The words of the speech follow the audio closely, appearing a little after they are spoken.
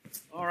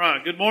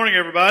right. Good morning,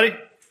 everybody.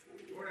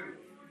 Good morning.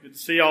 Good to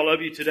see all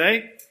of you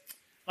today.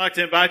 I'd like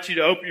to invite you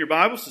to open your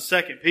Bibles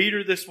to 2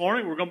 Peter this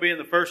morning. We're going to be in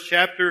the first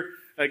chapter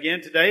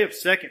again today of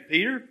 2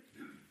 Peter.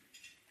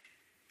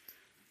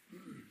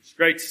 It's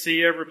great to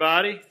see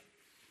everybody.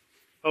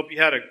 Hope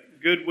you had a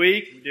good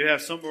week. We do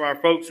have some of our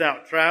folks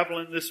out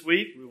traveling this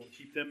week. We will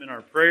keep them in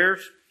our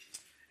prayers.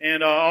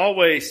 And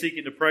always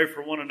seeking to pray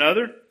for one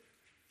another.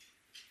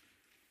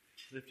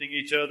 Lifting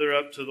each other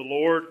up to the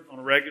Lord on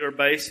a regular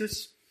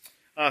basis.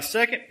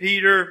 2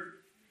 Peter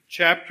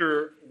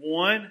chapter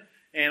 1,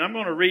 and I'm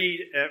going to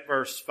read at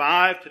verse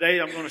 5. Today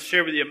I'm going to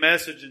share with you a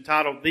message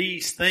entitled,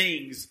 These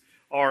Things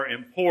Are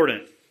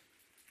Important.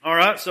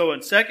 Alright, so in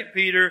 2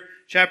 Peter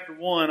chapter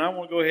 1, I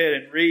want to go ahead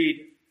and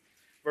read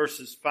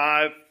verses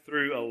 5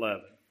 through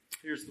 11.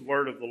 Here's the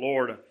word of the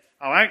Lord.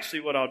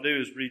 What I'll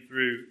do is read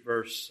through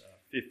verse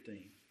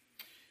 15.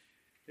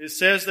 It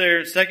says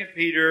there in 2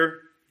 Peter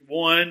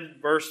 1,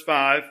 verse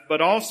 5,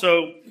 but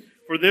also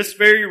for this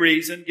very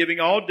reason, giving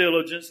all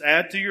diligence,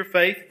 add to your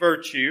faith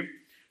virtue,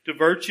 to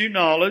virtue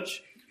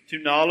knowledge, to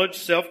knowledge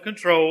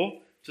self-control,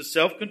 to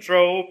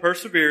self-control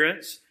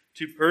perseverance,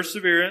 to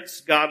perseverance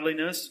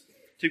godliness,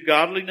 to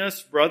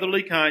godliness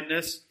brotherly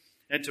kindness,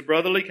 and to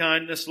brotherly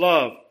kindness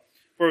love.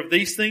 For if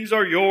these things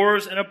are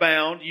yours and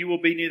abound, you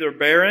will be neither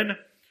barren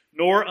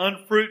nor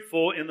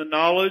unfruitful in the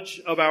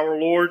knowledge of our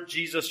Lord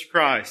Jesus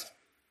Christ.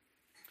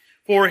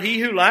 For he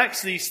who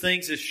lacks these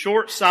things is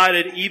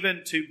short-sighted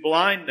even to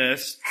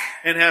blindness,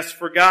 and has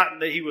forgotten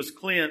that he was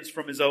cleansed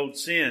from his old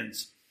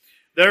sins.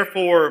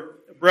 Therefore,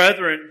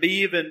 brethren,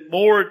 be even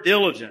more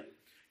diligent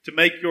to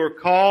make your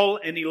call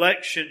and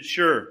election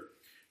sure.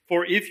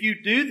 For if you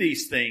do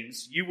these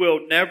things, you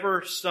will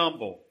never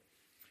stumble.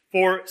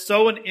 For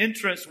so an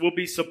entrance will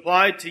be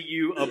supplied to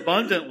you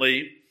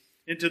abundantly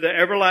into the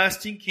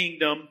everlasting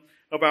kingdom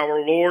of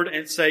our Lord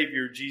and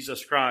Savior,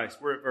 Jesus Christ.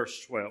 We're at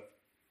verse 12.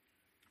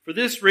 For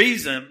this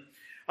reason,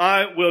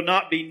 I will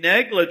not be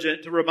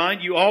negligent to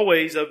remind you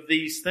always of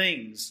these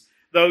things,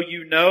 though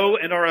you know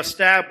and are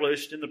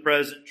established in the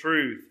present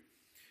truth.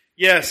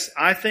 Yes,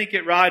 I think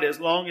it right, as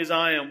long as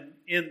I am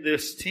in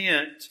this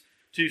tent,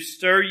 to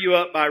stir you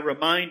up by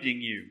reminding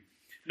you,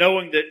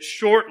 knowing that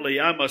shortly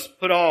I must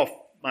put off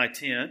my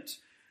tent,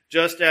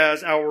 just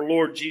as our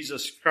Lord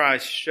Jesus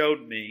Christ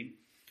showed me.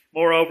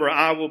 Moreover,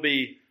 I will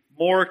be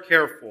more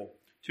careful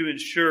to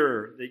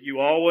ensure that you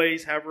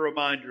always have a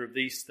reminder of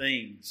these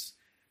things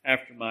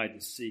after my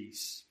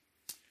decease.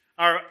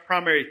 Our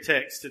primary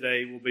text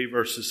today will be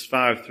verses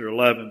 5 through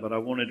 11, but I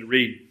wanted to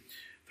read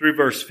through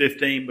verse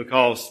 15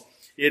 because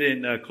it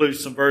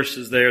includes some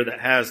verses there that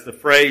has the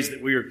phrase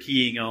that we are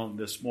keying on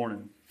this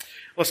morning.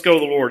 Let's go to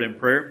the Lord in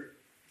prayer.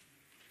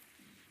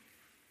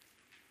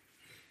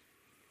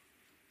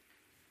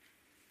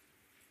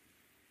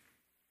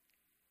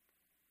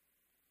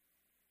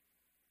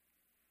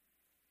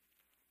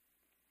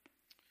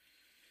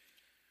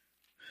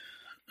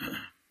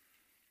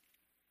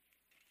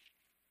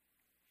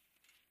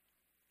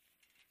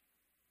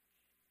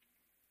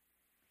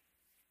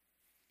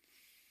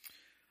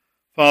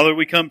 Father,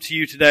 we come to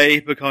you today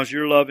because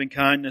your loving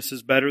kindness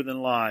is better than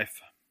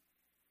life.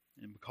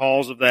 And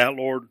because of that,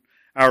 Lord,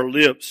 our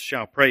lips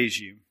shall praise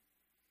you.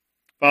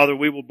 Father,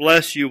 we will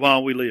bless you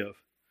while we live.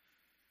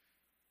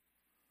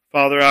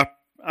 Father,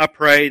 I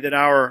pray that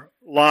our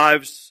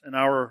lives and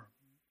our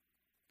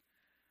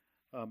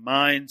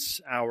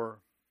minds, our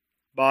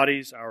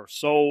bodies, our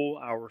soul,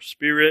 our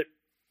spirit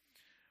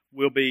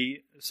will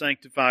be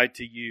sanctified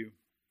to you.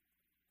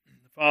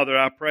 Father,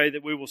 I pray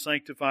that we will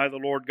sanctify the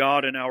Lord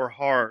God in our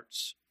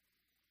hearts.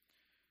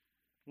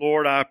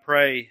 Lord, I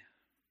pray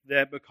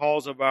that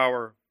because of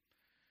our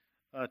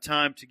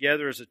time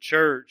together as a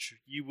church,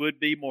 you would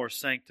be more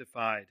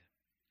sanctified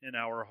in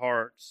our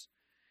hearts,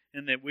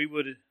 and that we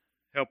would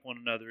help one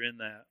another in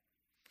that.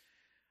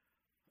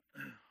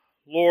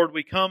 Lord,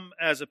 we come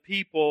as a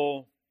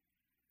people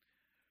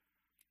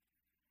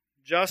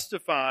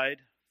justified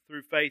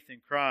through faith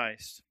in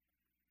Christ.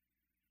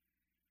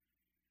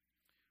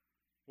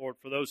 Lord,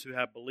 for those who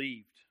have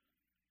believed,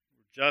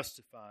 we're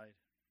justified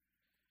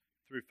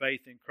through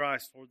faith in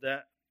Christ. Lord,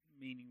 that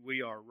meaning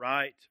we are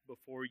right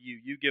before you.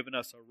 You've given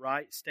us a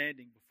right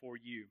standing before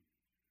you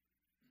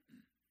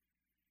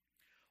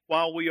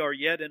while we are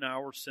yet in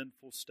our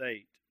sinful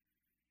state.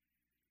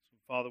 So,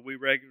 Father, we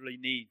regularly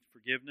need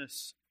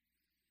forgiveness.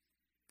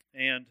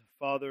 And,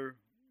 Father,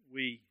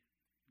 we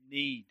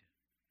need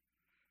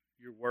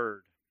your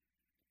word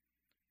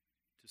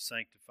to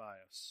sanctify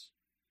us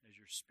as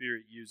your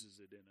Spirit uses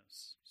it in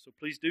us. So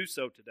please do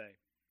so today.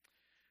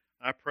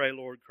 I pray,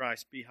 Lord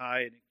Christ, be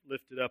high and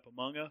lifted up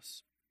among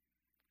us.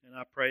 And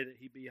I pray that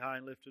he be high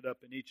and lifted up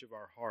in each of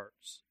our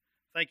hearts.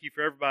 Thank you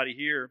for everybody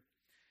here.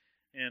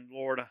 And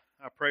Lord,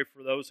 I pray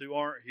for those who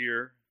aren't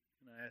here,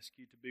 and I ask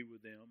you to be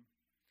with them.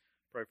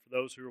 Pray for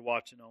those who are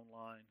watching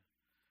online.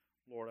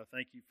 Lord, I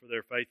thank you for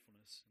their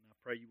faithfulness. And I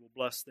pray you will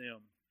bless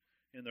them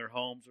in their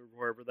homes or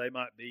wherever they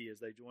might be as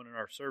they join in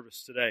our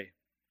service today.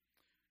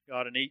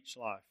 God, in each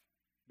life,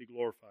 be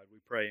glorified, we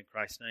pray in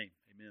Christ's name.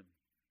 Amen.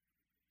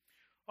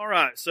 All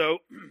right, so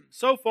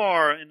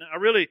far, and I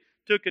really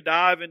took a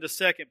dive into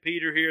 2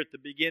 Peter here at the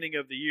beginning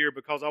of the year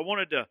because I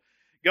wanted to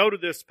go to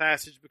this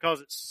passage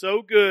because it's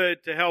so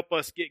good to help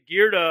us get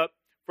geared up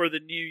for the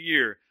new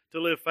year, to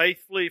live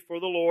faithfully for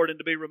the Lord and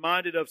to be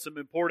reminded of some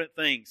important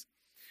things.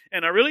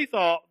 And I really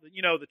thought,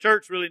 the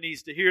church really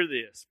needs to hear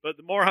this. But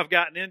the more I've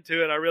gotten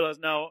into it, I realized,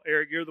 no,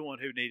 Eric, you're the one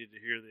who needed to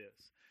hear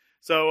this.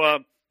 So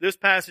this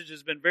passage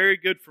has been very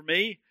good for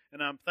me,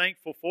 and I'm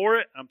thankful for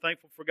it. I'm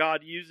thankful for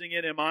God using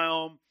it in my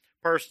own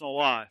personal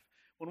life.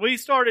 When we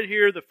started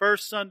here the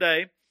first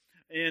Sunday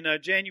in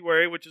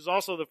January, which is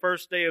also the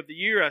first day of the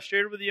year, I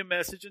shared with you a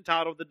message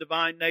entitled The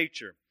Divine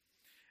Nature.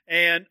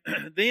 And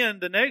then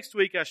the next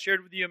week, I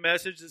shared with you a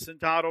message that's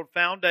entitled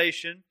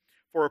Foundation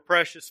for a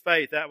Precious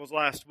Faith. That was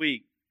last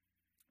week.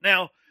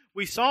 Now,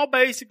 we saw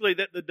basically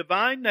that the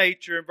divine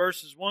nature in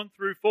verses 1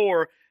 through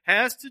 4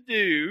 has to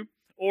do,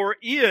 or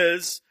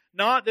is,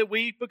 not that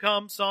we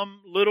become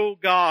some little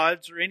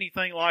gods or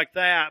anything like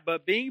that,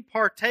 but being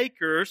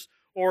partakers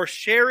or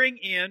sharing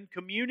in,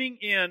 communing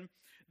in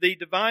the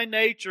divine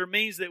nature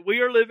means that we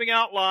are living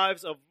out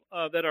lives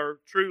that are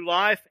true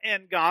life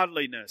and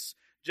godliness,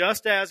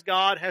 just as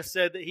God has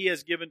said that He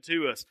has given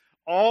to us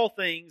all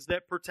things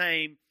that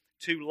pertain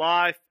to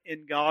life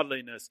and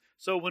godliness.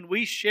 So when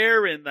we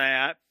share in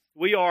that,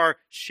 we are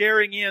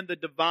sharing in the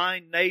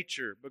divine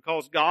nature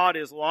because God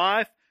is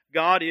life.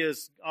 God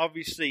is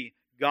obviously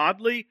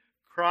godly.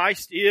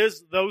 Christ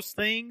is those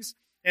things.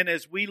 And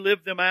as we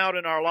live them out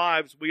in our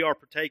lives, we are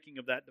partaking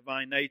of that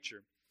divine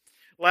nature.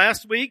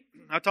 Last week,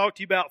 I talked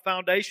to you about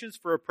foundations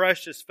for a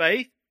precious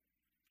faith.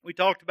 We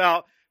talked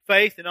about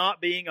faith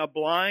not being a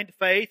blind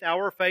faith.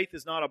 Our faith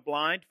is not a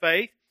blind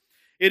faith.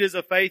 It is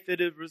a faith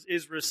that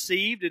is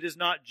received. It is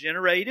not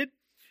generated.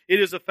 It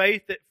is a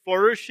faith that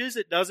flourishes.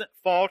 It doesn't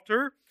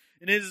falter.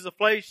 And it is a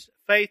faith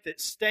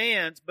that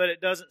stands, but it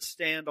doesn't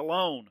stand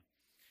alone.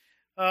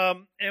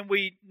 And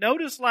we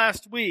noticed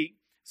last week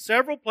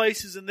several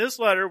places in this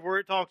letter where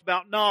it talks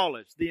about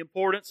knowledge, the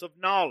importance of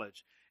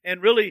knowledge.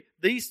 And really,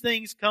 these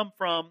things come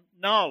from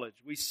knowledge.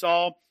 We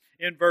saw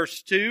in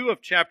verse 2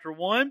 of chapter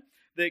 1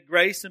 that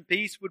grace and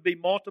peace would be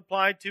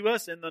multiplied to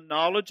us in the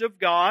knowledge of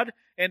God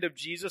and of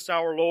Jesus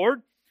our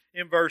Lord.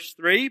 In verse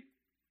 3,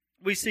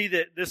 we see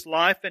that this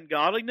life and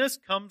godliness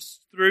comes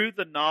through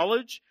the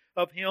knowledge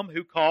of Him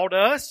who called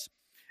us.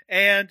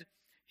 And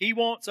He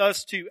wants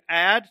us to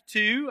add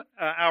to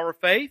our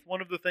faith.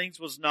 One of the things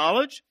was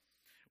knowledge.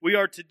 We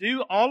are to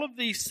do all of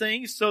these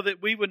things so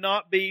that we would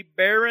not be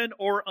barren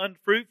or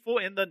unfruitful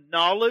in the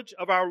knowledge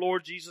of our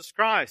Lord Jesus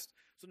Christ.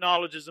 So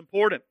knowledge is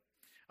important.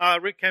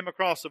 Rick came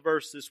across a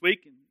verse this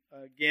week,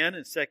 again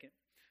in 2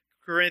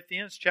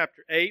 Corinthians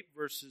chapter 8,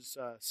 verses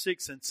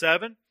 6 and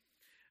 7,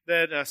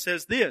 that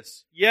says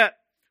this, "Yet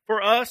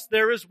for us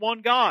there is one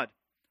God,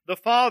 the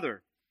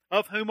Father,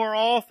 of whom are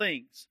all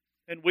things,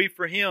 and we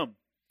for Him,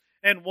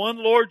 and one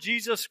Lord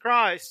Jesus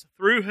Christ,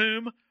 through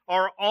whom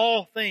are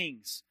all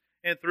things,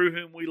 and through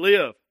whom we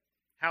live.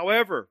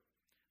 However,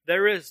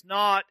 there is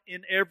not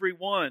in every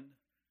one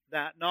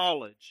that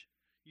knowledge."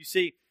 You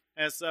see,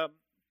 as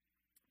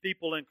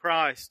people in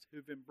Christ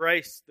who've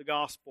embraced the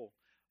gospel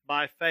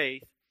by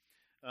faith,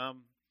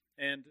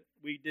 and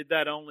we did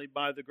that only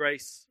by the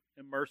grace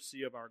and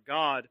mercy of our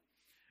God,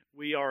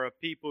 we are a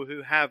people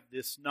who have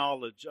this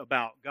knowledge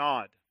about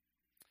God.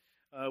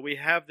 We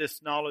have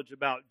this knowledge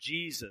about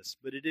Jesus,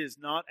 but it is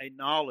not a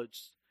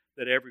knowledge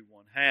that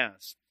everyone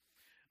has.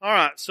 All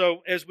right,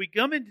 so as we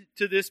come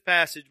into this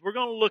passage, we're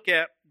going to look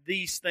at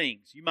these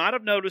things. You might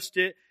have noticed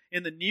it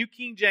in the New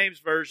King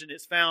James Version.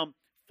 It's found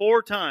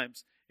 4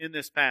 times in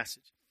this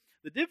passage.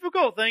 The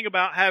difficult thing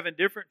about having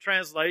different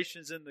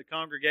translations in the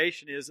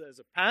congregation is, as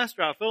a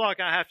pastor, I feel like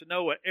I have to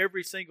know what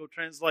every single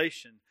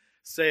translation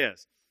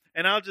says.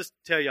 And I'll just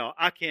tell y'all,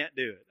 I can't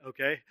do it,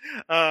 okay?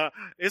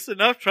 It's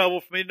enough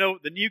trouble for me to know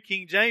what the New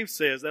King James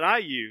says that I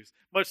use,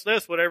 much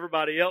less what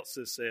everybody else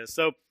says.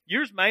 So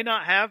yours may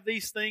not have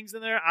these things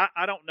in there.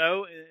 I don't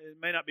know. It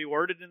may not be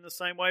worded in the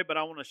same way, but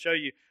I want to show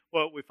you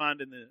what we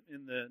find in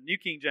the New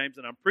King James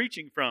that I'm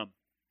preaching from.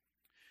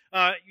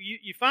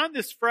 You find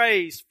this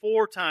phrase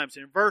 4 times.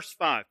 In verse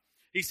 5,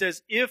 he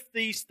says, "If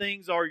these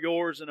things are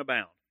yours and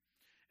abound."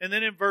 And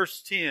then in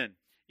verse 10,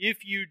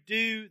 "If you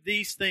do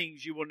these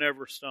things, you will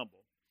never stumble."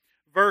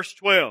 Verse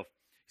 12,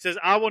 he says,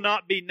 "I will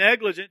not be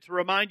negligent to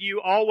remind you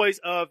always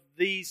of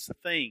these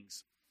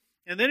things."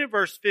 And then in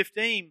verse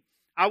 15,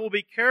 "I will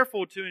be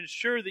careful to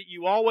ensure that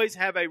you always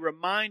have a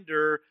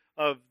reminder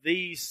of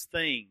these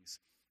things."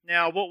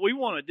 Now, what we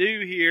want to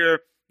do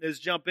here is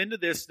jump into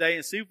this today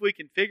and see if we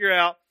can figure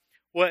out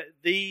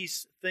what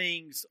these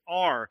things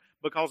are.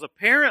 Because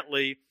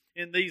apparently,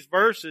 in these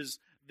verses,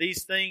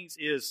 these things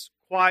is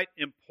quite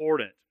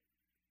important.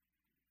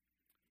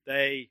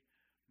 They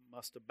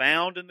must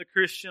abound in the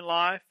Christian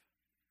life.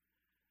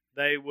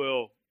 They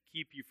will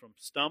keep you from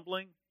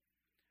stumbling.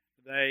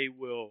 They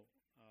will.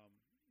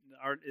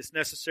 It's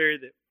necessary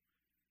that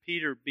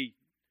Peter be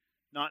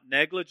not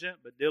negligent,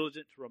 but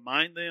diligent to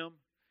remind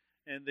them.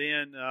 And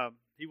then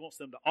he wants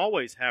them to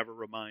always have a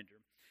reminder.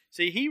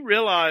 See, he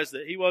realized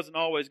that he wasn't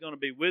always going to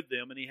be with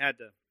them, and he had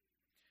to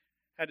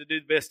had to do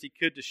the best he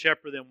could to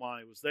shepherd them while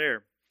he was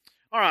there.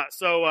 All right,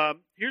 so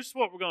here's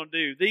what we're going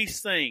to do.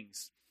 These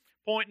things.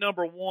 Point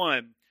number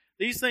 1.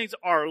 These things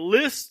are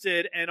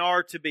listed and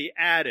are to be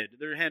added.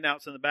 There are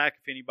handouts in the back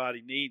if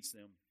anybody needs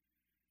them.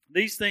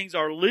 These things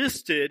are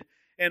listed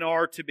and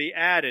are to be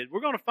added.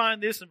 We're going to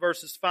find this in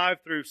verses 5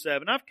 through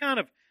 7. I've kind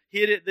of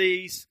hit at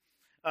these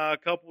a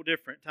couple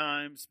different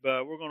times,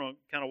 but we're going to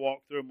kind of walk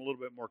through them a little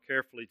bit more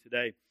carefully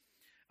today.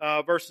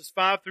 Verses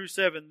 5 through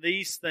 7,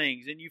 these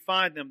things, and you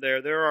find them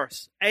there. There are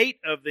 8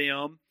 of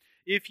them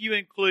if you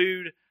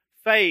include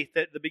faith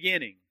at the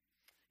beginning.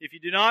 If you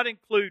do not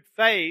include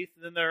faith,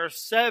 then there are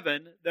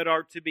 7 that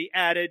are to be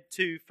added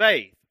to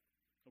faith.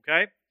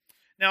 Okay?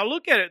 Now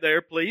look at it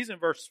there, please, in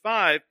verse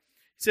 5. It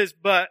says,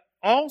 but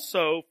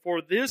also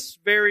for this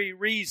very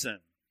reason.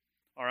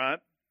 All right?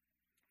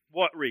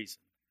 What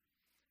reason?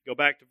 Go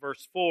back to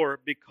verse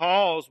 4.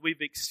 Because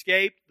we've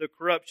escaped the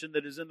corruption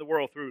that is in the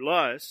world through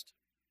lust,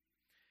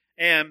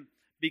 and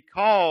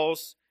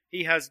because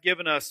He has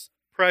given us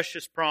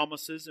precious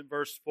promises in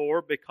verse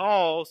 4,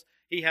 because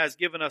He has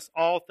given us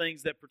all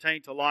things that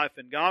pertain to life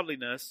and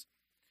godliness,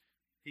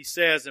 He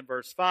says in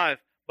verse 5,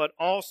 but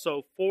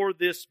also for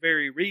this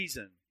very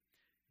reason,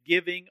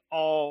 giving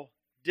all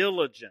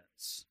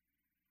diligence.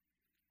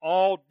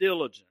 All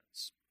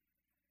diligence.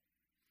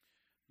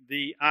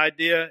 The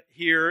idea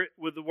here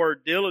with the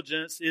word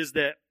diligence is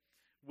that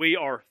we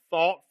are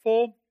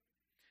thoughtful,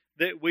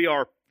 that we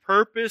are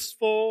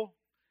purposeful,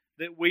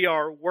 that we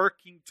are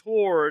working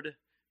toward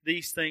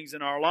these things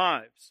in our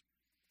lives.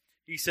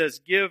 He says,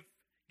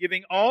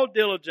 giving all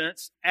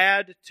diligence,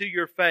 add to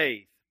your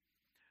faith.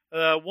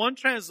 One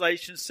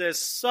translation says,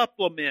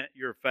 supplement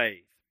your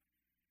faith.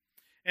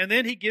 And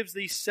then he gives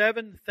these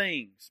 7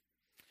 things.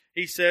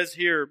 He says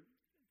here,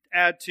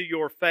 add to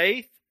your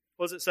faith.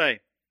 What does it say?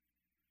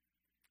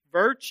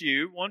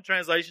 Virtue. One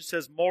translation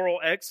says moral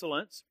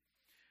excellence.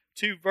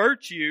 To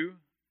virtue,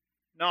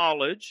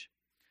 knowledge.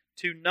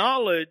 To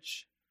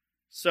knowledge,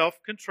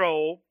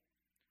 self-control.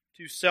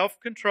 To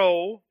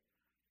self-control,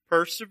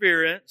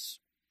 perseverance.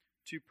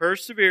 To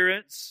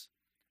perseverance,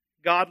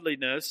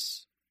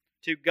 godliness.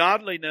 To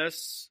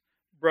godliness,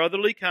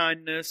 brotherly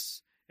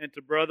kindness. And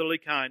to brotherly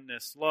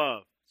kindness,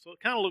 love. So it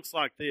kind of looks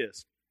like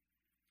this.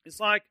 It's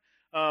like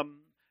an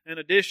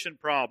addition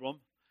problem,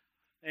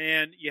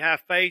 and you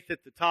have faith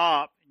at the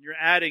top, and you're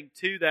adding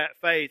to that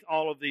faith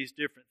all of these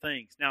different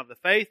things. Now, the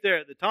faith there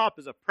at the top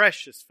is a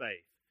precious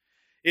faith.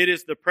 It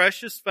is the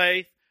precious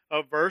faith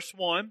of verse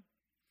 1,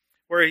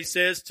 where he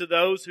says, to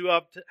those who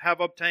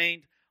have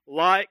obtained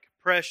like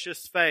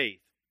precious faith.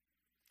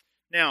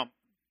 Now,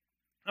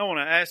 I want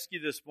to ask you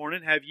this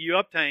morning, have you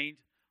obtained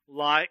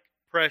like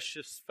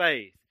precious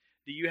faith?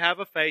 Do you have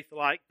a faith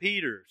like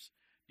Peter's?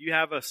 Do you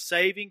have a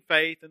saving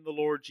faith in the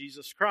Lord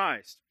Jesus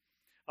Christ?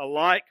 A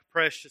like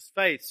precious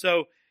faith.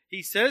 So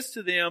he says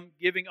to them,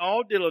 giving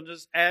all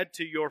diligence, add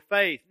to your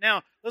faith.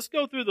 Now, let's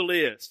go through the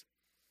list.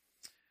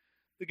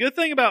 The good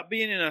thing about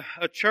being in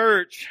a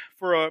church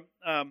for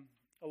a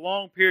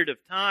long period of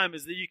time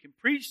is that you can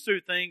preach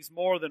through things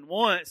more than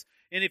once.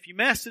 And if you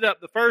mess it up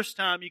the first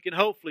time, you can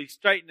hopefully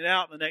straighten it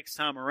out the next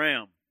time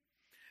around.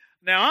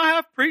 Now, I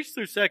have preached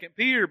through 2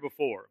 Peter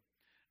before.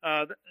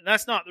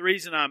 That's not the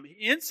reason I'm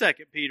in 2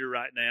 Peter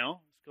right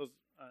now. It's because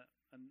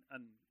I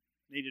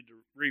needed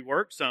to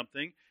rework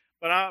something.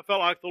 But I felt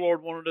like the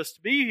Lord wanted us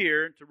to be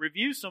here and to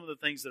review some of the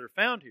things that are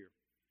found here.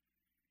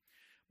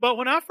 But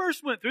when I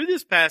first went through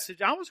this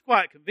passage, I was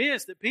quite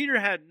convinced that Peter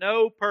had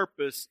no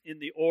purpose in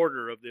the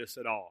order of this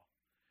at all.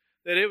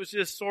 That it was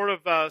just sort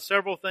of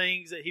several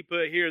things that he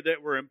put here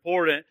that were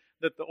important,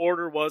 that the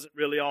order wasn't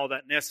really all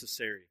that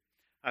necessary.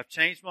 I've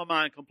changed my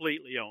mind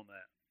completely on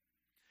that.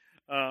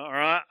 All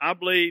right, I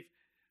believe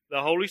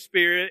the Holy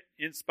Spirit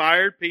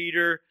inspired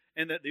Peter,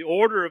 and that the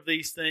order of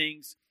these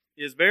things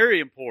is very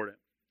important.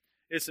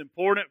 It's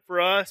important for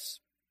us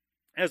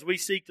as we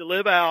seek to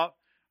live out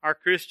our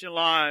Christian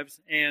lives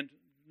and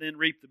then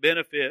reap the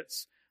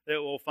benefits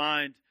that we'll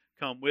find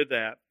come with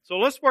that. So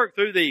let's work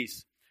through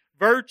these.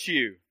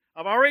 Virtue.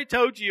 I've already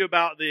told you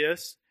about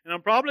this, and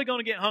I'm probably going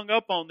to get hung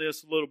up on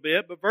this a little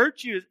bit, but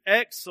virtue is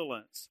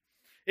excellence.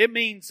 It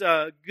means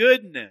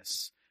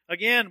goodness.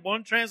 Again,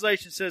 one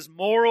translation says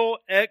moral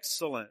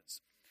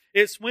excellence.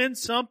 It's when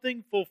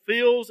something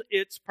fulfills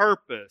its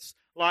purpose,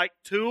 like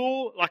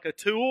a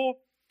tool,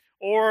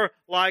 or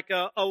like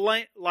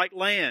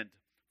land,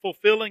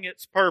 fulfilling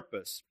its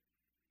purpose.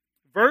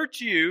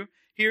 Virtue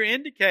here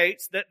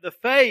indicates that the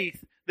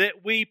faith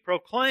that we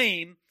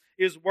proclaim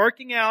is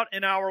working out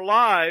in our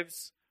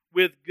lives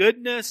with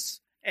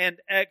goodness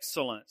and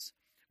excellence.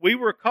 We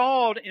were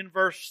called in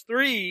verse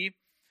 3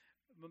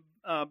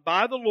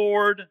 by the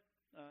Lord.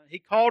 He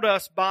called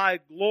us by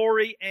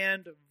glory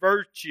and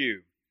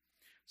virtue.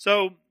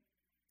 So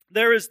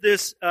there is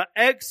this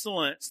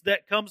excellence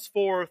that comes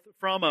forth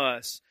from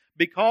us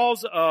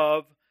because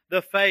of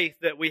the faith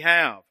that we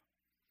have.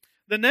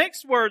 The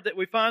next word that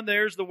we find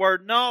there is the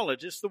word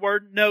knowledge. It's the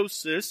word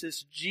gnosis.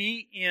 It's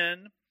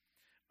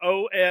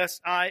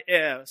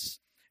Gnosis.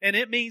 And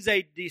it means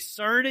a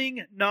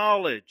discerning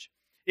knowledge.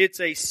 It's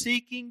a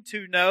seeking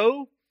to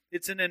know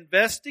It's an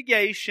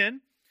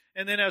investigation.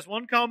 And then as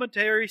one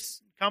commentator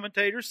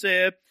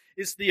said,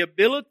 it's the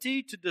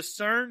ability to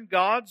discern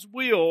God's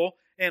will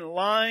and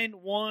line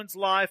one's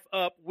life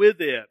up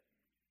with it.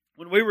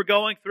 When we were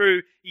going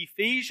through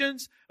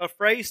Ephesians, a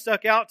phrase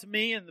stuck out to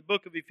me in the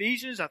book of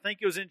Ephesians. I think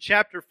it was in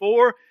chapter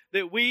 4,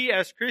 that we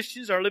as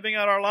Christians are living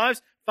out our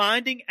lives,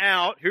 finding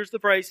out, here's the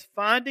phrase,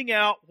 finding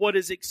out what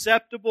is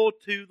acceptable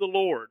to the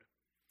Lord.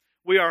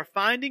 We are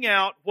finding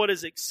out what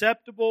is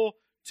acceptable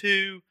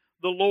to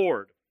the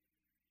Lord.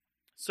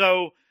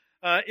 So,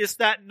 it's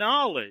that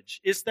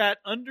knowledge. It's that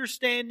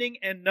understanding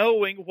and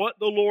knowing what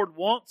the Lord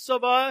wants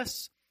of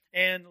us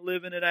and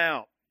living it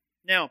out.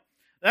 Now,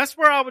 that's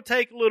where I would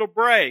take a little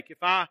break. If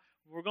I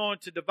were going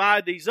to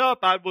divide these up,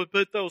 I would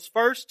put those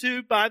first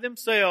two by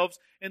themselves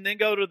and then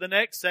go to the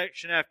next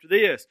section after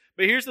this.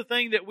 But here's the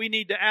thing that we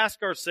need to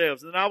ask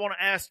ourselves, and I want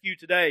to ask you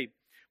today.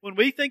 When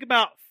we think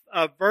about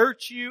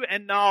virtue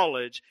and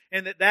knowledge,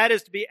 and that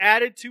is to be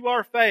added to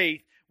our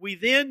faith, we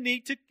then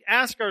need to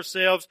ask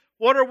ourselves,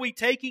 what are we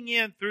taking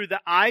in through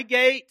the eye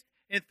gate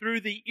and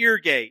through the ear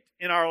gate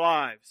in our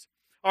lives?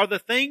 Are the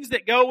things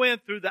that go in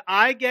through the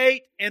eye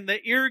gate and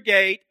the ear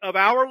gate of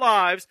our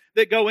lives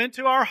that go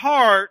into our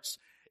hearts,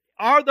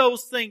 are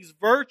those things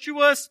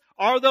virtuous?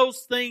 Are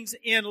those things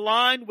in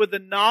line with the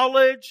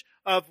knowledge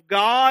of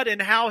God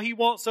and how He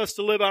wants us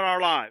to live out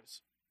our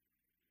lives?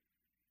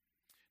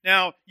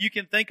 Now, you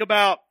can think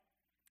about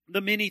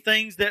the many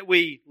things that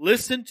we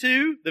listen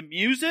to, the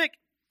music,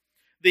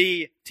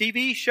 the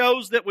TV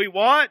shows that we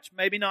watch,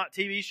 maybe not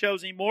TV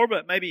shows anymore,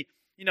 but maybe,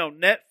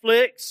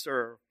 Netflix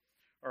or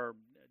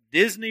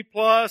Disney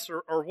Plus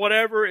or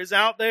whatever is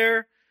out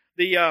there.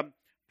 The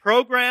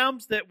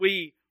programs that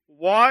we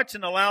watch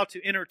and allow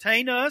to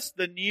entertain us,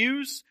 the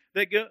news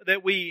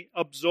that we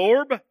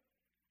absorb,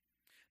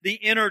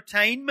 the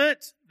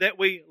entertainment that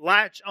we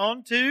latch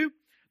onto,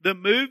 the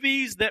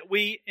movies that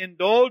we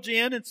indulge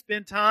in and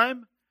spend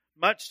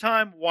much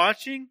time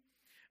watching,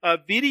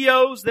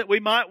 videos that we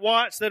might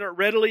watch that are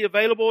readily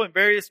available in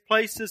various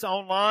places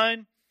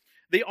online,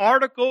 the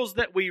articles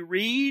that we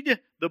read,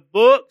 the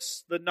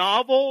books, the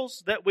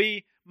novels that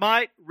we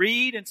might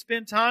read and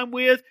spend time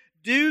with.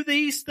 Do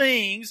these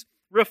things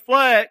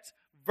reflect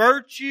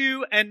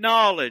virtue and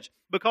knowledge?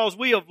 Because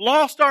we have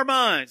lost our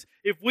minds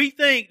if we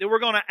think that we're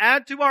going to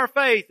add to our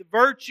faith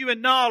virtue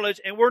and knowledge,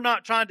 and we're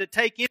not trying to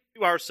take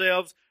into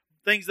ourselves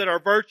things that are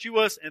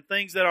virtuous and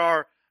things that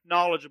are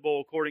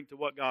knowledgeable according to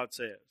what God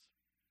says.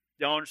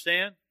 Y'all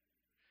understand?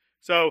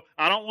 So,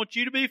 I don't want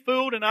you to be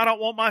fooled, and I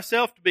don't want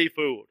myself to be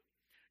fooled.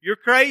 You're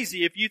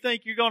crazy if you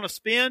think you're going to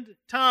spend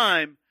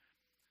time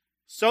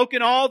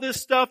soaking all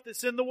this stuff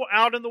that's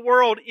out in the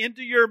world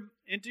into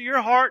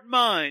your heart and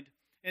mind,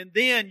 and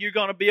then you're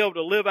going to be able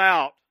to live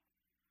out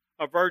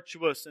a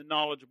virtuous and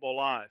knowledgeable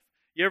life.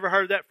 You ever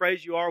heard that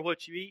phrase, you are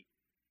what you eat?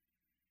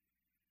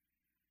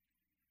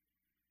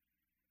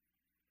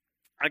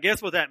 I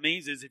guess what that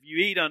means is if you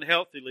eat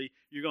unhealthily,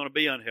 you're going to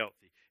be unhealthy.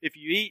 If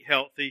you eat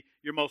healthy,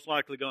 you're most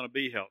likely going to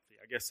be healthy.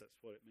 I guess that's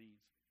what it means.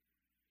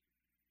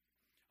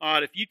 All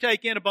right, if you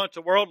take in a bunch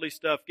of worldly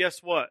stuff,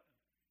 guess what?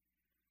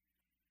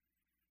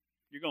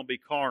 You're going to be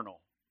carnal.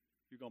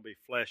 You're going to be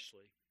fleshly.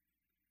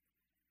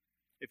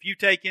 If you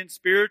take in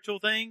spiritual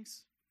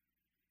things,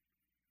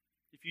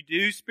 if you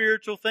do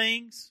spiritual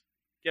things,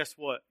 guess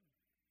what?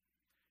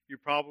 You're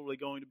probably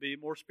going to be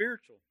more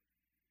spiritual.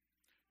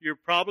 You're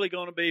probably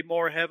going to be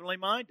more heavenly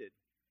minded.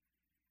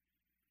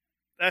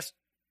 That's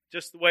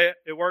just the way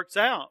it works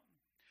out.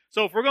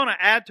 So if we're going to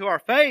add to our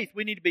faith,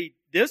 we need to be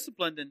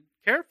disciplined and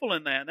careful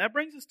in that. And that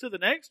brings us to the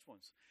next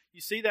ones.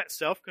 You see that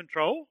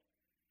self-control?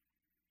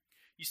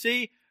 You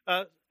see,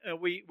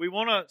 we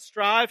want to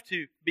strive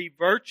to be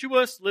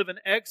virtuous, live an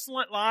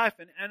excellent life.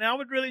 And I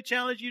would really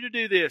challenge you to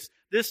do this.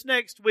 This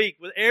next week,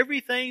 with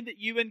everything that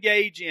you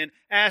engage in,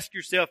 ask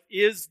yourself,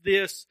 is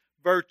this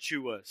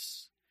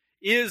virtuous?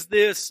 Is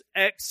this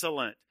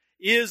excellent?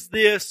 Is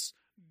this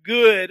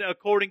good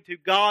according to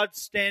God's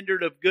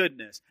standard of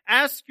goodness?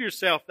 Ask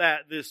yourself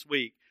that this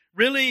week.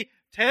 Really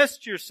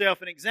test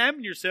yourself and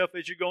examine yourself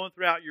as you're going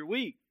throughout your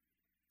week.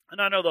 And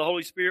I know the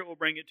Holy Spirit will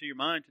bring it to your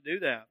mind to do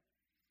that.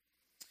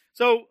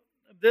 So,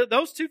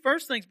 those two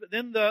first things, but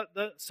then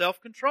the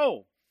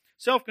self-control.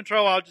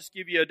 Self-control, I'll just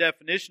give you a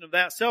definition of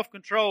that.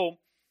 Self-control,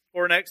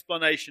 or an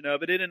explanation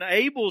of it, it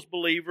enables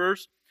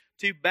believers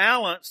to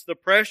balance the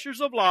pressures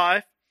of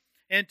life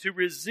and to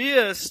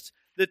resist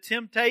the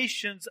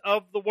temptations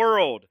of the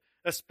world,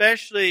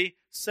 especially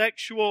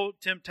sexual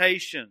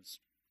temptations.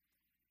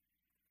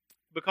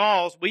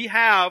 Because we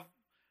have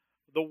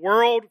the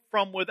world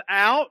from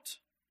without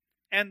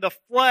and the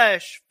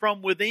flesh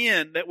from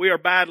within that we are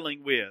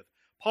battling with.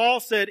 Paul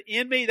said,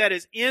 in me, that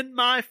is in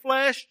my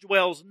flesh,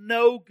 dwells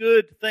no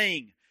good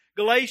thing.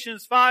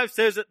 Galatians 5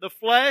 says that the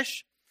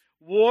flesh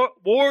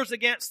wars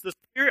against the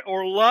spirit,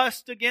 or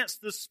lust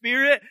against the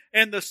spirit,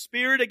 and the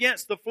spirit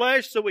against the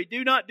flesh, so we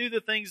do not do the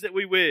things that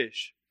we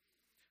wish.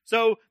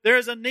 So there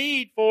is a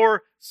need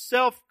for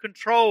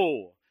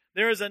self-control.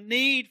 There is a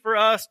need for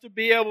us to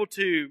be able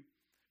to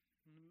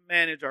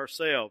manage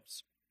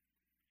ourselves.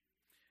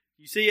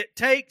 You see, it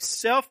takes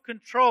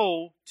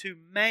self-control to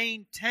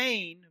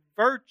maintain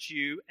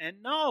virtue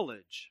and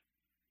knowledge.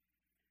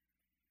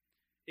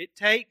 It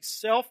takes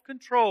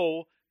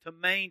self-control to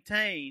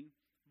maintain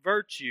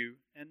virtue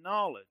and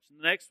knowledge. And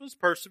the next one is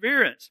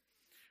perseverance.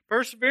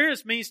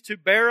 Perseverance means to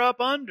bear up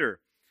under.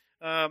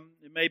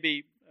 It may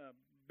be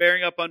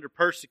bearing up under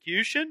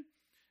persecution,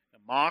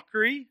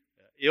 mockery,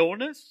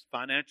 illness,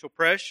 financial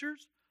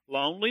pressures,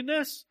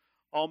 loneliness,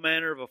 all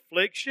manner of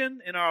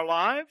affliction in our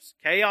lives,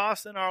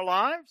 chaos in our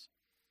lives.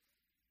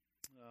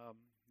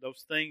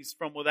 Those things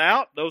from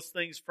without, those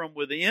things from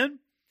within.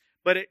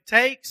 But it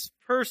takes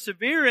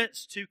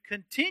perseverance to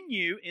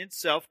continue in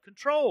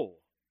self-control.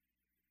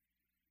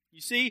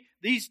 You see,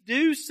 these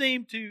do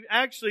seem to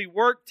actually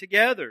work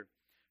together.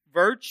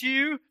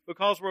 Virtue,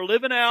 because we're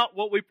living out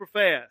what we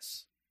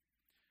profess.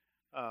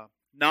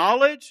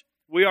 Knowledge,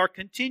 we are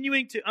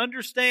continuing to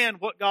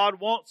understand what God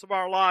wants of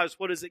our lives,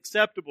 what is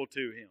acceptable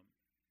to Him.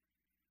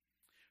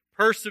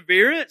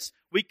 Perseverance,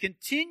 we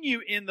continue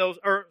in those,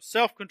 or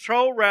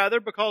self-control rather,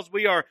 because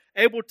we are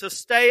able to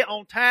stay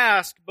on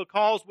task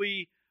because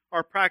we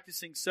are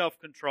practicing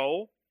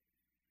self-control.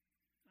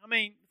 I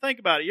mean, think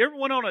about it. You ever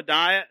went on a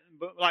diet,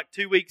 but like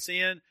 2 weeks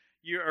in,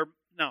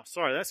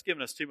 that's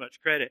giving us too much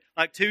credit.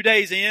 Like 2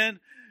 days in,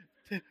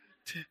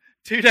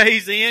 2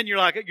 days in,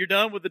 you're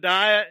done with the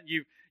diet.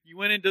 You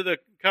went into the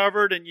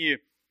cupboard and you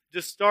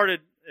just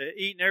started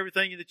eating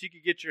everything that you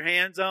could get your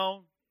hands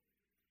on.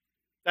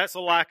 That's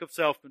a lack of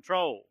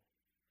self-control.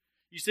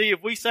 You see,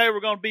 if we say we're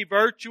going to be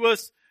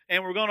virtuous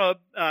and we're going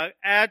to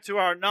add to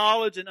our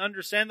knowledge and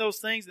understand those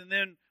things, and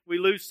then we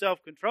lose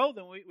self-control,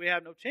 then we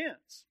have no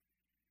chance.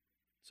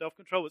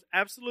 Self-control is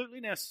absolutely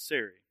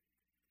necessary.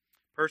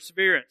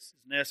 Perseverance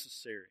is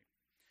necessary.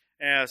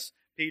 As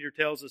Peter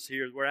tells us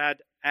here, we're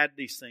add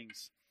these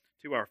things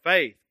to our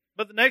faith.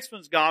 But the next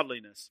one's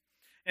godliness.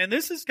 And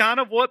this is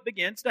kind of what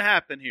begins to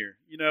happen here.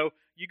 You know,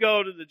 you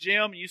go to the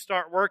gym and you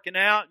start working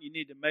out. You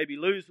need to maybe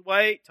lose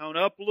weight, tone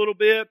up a little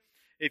bit.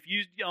 If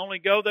you only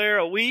go there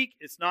a week,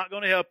 it's not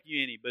going to help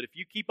you any. But if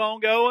you keep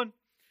on going,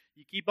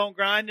 you keep on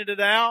grinding it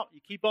out,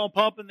 you keep on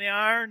pumping the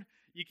iron,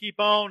 you keep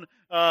on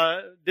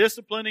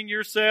disciplining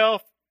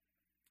yourself,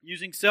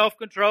 using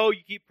self-control,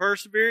 you keep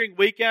persevering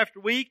week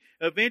after week,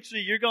 eventually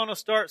you're going to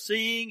start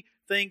seeing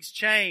things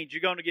change.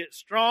 You're going to get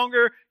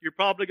stronger. You're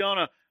probably going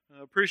to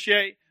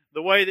appreciate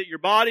the way that your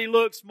body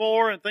looks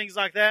more and things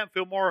like that, and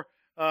feel more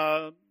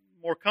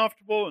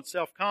comfortable and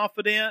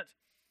self-confident.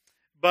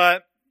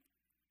 But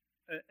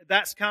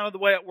that's kind of the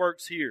way it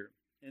works here.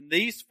 And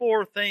these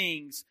four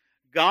things,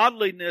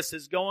 godliness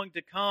is going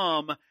to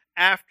come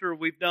after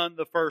we've done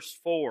the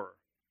first four.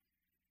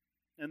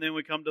 And then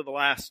we come to the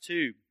last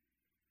two.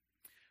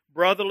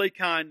 Brotherly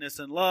kindness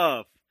and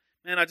love.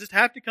 Man, I just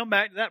have to come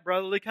back to that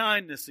brotherly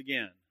kindness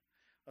again.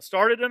 I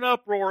started an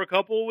uproar a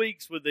couple of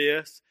weeks with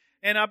this,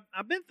 and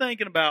I've been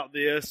thinking about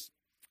this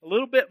a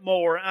little bit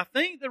more. I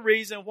think the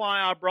reason why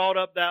I brought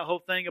up that whole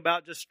thing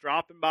about just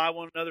dropping by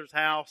one another's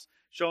house,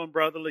 showing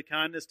brotherly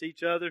kindness to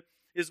each other,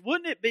 is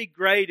wouldn't it be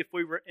great if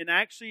we were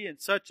actually in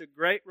such a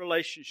great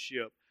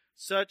relationship,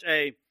 such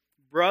a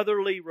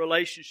brotherly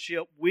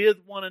relationship with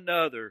one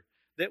another,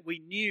 that we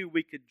knew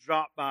we could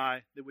drop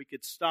by, that we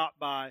could stop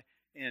by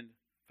and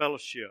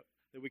fellowship,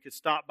 that we could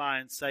stop by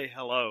and say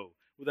hello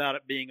without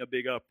it being a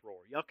big uproar.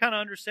 Y'all kind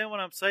of understand what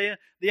I'm saying?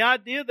 The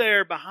idea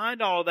there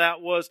behind all of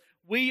that was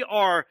we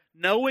are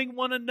knowing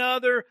one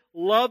another,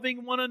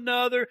 loving one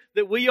another,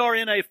 that we are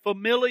in a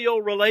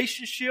familial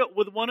relationship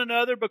with one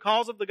another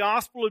because of the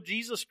gospel of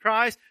Jesus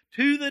Christ,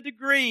 to the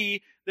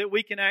degree that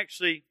we can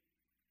actually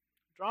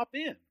drop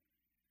in.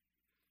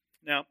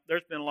 Now,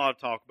 there's been a lot of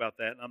talk about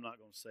that, and I'm not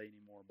going to say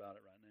any more about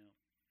it right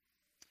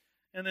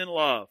now. And then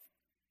love.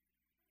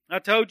 I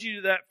told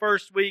you that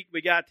first week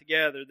we got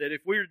together that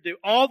if we were to do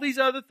all these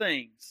other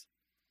things,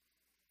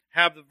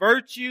 have the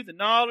virtue, the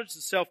knowledge,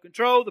 the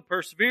self-control, the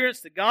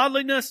perseverance, the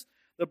godliness,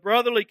 the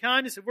brotherly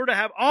kindness, if we're to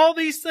have all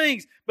these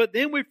things, but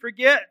then we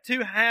forget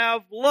to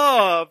have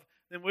love,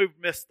 then we've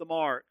missed the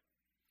mark.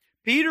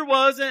 Peter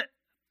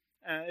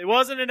it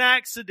wasn't an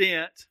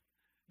accident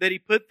that he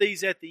put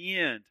these at the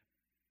end.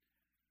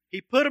 He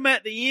put them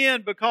at the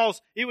end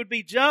because it would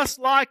be just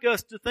like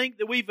us to think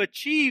that we've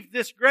achieved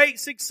this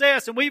great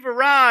success and we've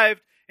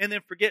arrived and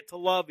then forget to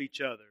love each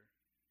other.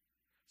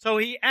 So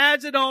he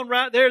adds it on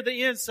right there at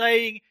the end,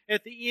 saying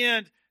at the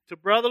end, to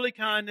brotherly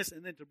kindness,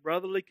 and then to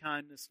brotherly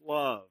kindness,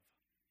 love.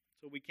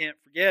 So we can't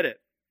forget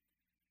it.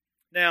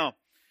 Now,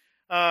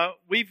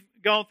 we've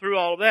gone through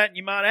all of that, and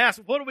you might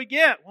ask, what do we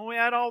get when we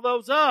add all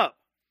those up?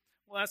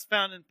 Well, that's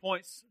found in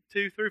points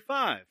 2 through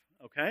 5,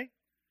 okay?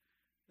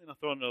 Then I'll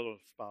throw another little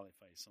smiley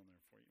face on there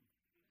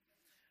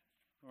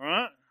for you. All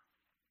right?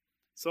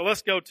 So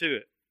let's go to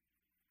it.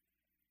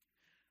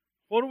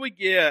 What do we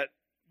get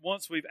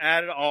once we've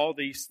added all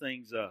these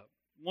things up?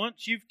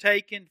 Once you've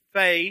taken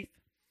faith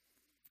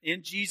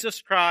in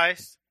Jesus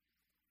Christ,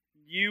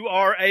 you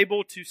are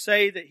able to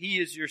say that He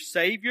is your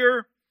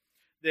Savior,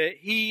 that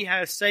He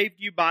has saved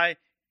you by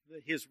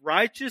His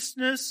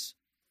righteousness,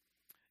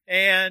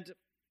 and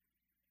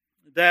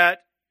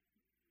that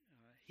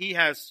He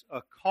has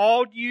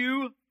called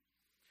you.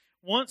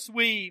 Once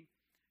we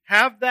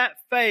have that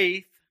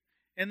faith,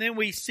 and then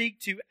we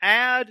seek to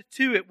add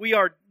to it, we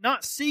are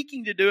not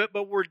seeking to do it,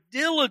 but we're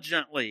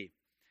diligently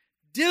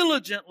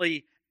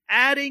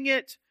adding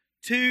it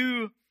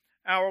to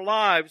our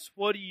lives.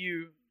 What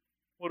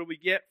do we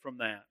get from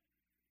that?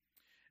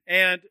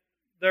 And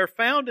they're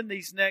found in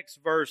these next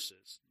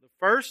verses. The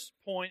first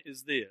point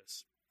is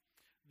this.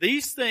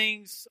 These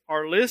things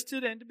are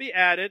listed and to be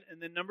added.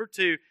 And then number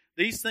 2,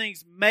 these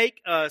things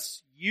make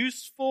us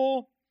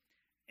useful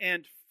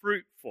and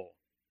fruitful.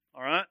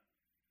 All right?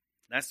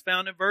 That's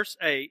found in verse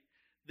 8.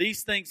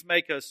 These things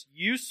make us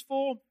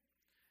useful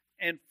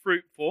and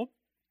fruitful.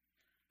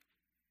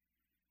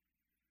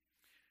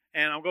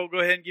 And I'm going to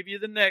go ahead and give you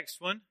the next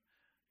one.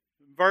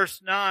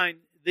 Verse 9,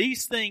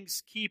 these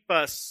things keep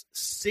us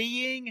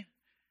seeing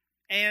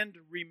and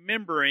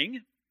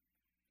remembering.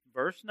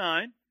 Verse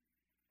 9.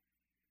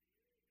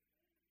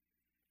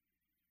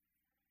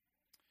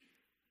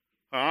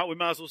 All right, we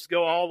might as well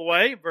go all the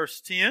way.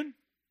 Verse 10.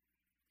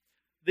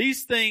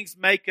 These things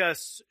make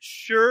us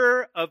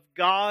sure of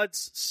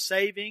God's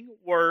saving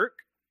work.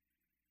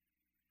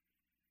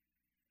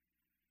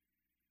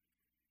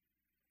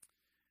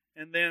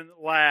 And then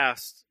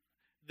last,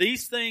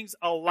 these things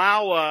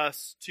allow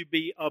us to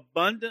be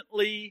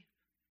abundantly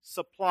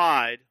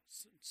supplied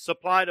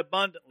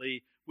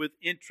abundantly with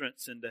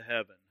entrance into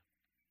heaven.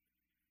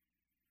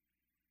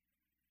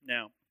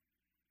 Now,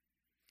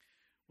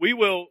 we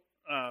will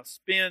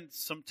spend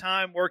some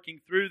time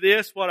working through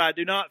this. What I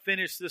do not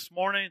finish this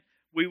morning,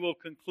 we will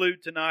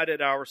conclude tonight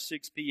at our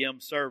 6 p.m.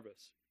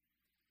 service.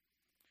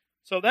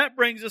 So that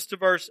brings us to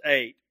verse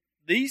 8.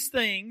 These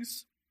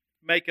things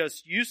make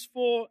us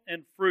useful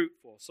and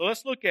fruitful. So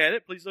let's look at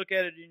it. Please look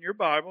at it in your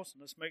Bibles, and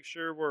let's make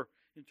sure we're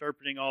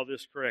interpreting all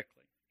this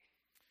correctly.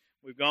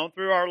 We've gone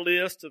through our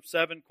list of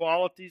 7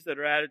 qualities that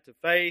are added to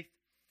faith.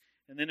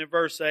 And then in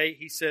verse 8,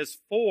 he says,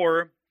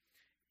 "For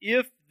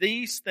if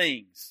these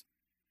things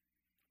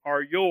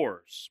are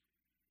yours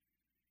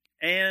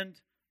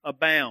and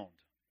abound."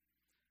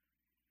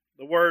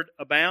 The word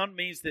abound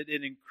means that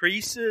it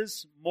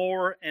increases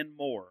more and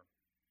more.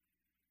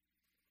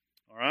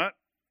 All right?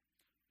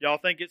 Y'all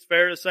think it's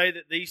fair to say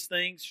that these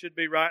things should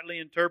be rightly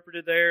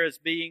interpreted there as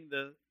being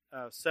the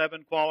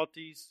 7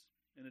 qualities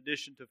in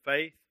addition to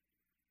faith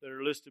that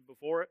are listed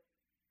before it?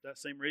 Does that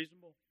seem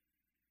reasonable?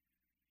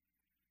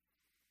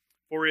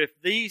 For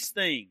if these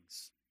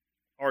things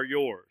are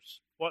yours,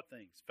 what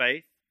things?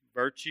 Faith,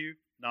 virtue,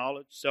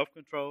 knowledge,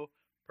 self-control,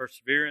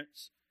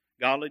 perseverance,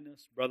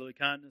 godliness, brotherly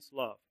kindness,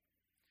 love.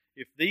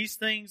 If these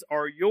things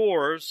are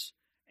yours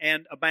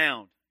and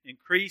abound,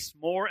 increase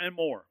more and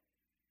more.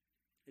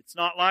 It's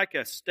not like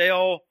a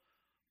stale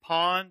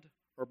pond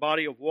or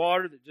body of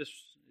water that just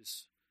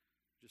is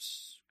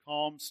just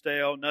calm,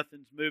 stale,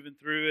 nothing's moving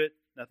through it,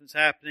 nothing's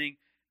happening,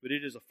 but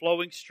it is a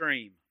flowing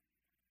stream.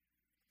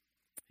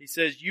 He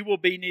says, you will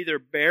be neither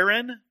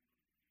barren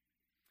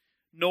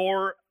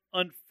nor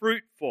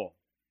unfruitful.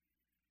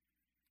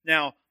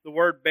 Now, the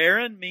word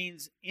barren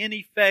means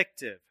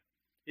ineffective.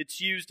 It's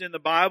used in the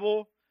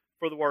Bible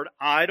for the word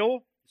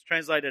idle. It's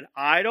translated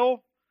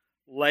idle,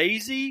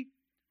 lazy,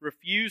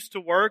 refuse to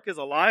work as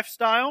a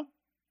lifestyle.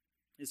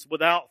 It's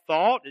without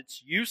thought.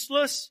 It's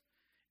useless,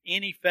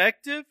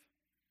 ineffective,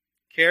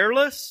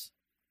 careless.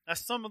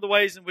 That's some of the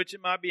ways in which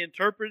it might be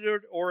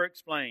interpreted or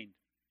explained.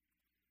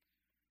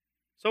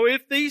 So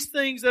if these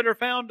things that are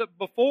found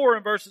before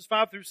in verses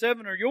 5 through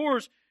 7 are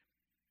yours,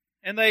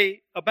 and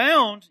they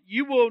abound,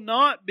 you will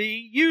not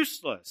be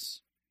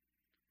useless,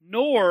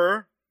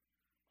 nor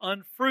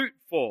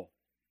unfruitful.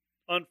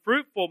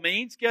 Unfruitful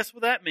means, guess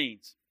what that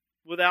means?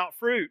 Without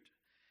fruit.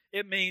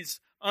 It means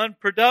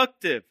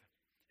unproductive.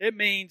 It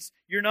means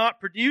you're not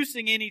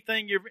producing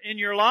anything in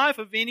your life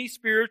of any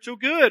spiritual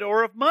good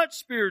or of much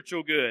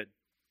spiritual good.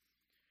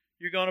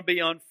 You're going to be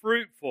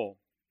unfruitful.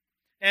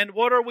 And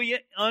what are we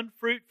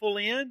unfruitful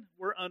in?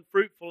 We're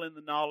unfruitful in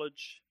the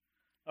knowledge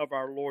of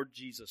our Lord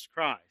Jesus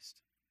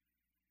Christ.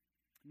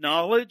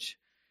 Knowledge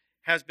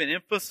has been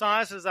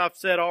emphasized, as I've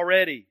said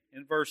already,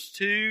 in verse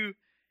 2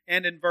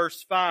 and in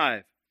verse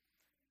 5.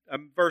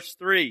 Verse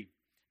 3.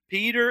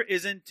 Peter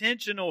is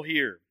intentional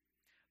here.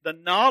 The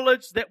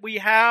knowledge that we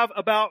have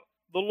about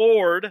the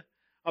Lord,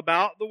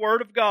 about the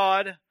Word of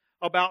God,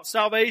 about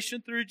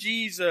salvation through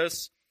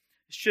Jesus,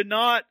 should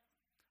not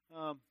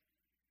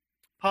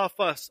puff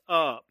us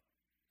up,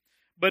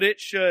 but it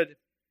should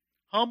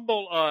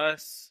humble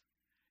us,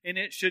 and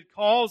it should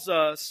cause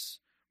us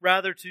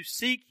rather to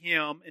seek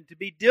Him and to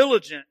be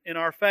diligent in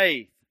our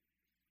faith.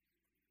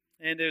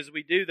 And as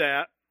we do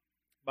that,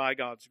 by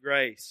God's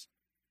grace,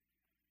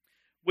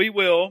 we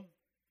will,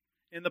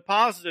 in the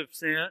positive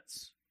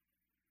sense,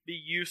 be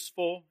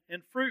useful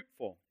and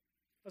fruitful.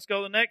 Let's go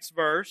to the next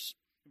verse,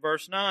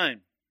 verse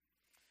 9.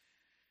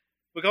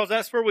 Because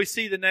that's where we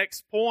see the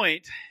next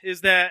point,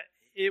 is that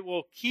it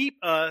will keep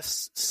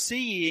us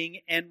seeing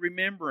and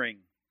remembering.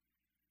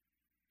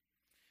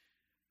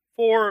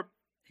 For,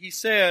 he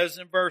says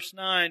in verse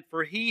 9,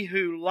 for he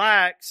who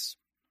lacks,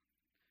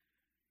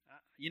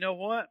 you know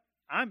what?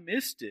 I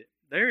missed it.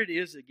 there it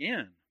is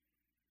again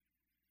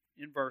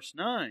in verse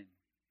 9.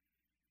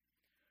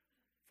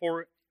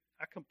 For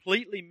I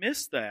completely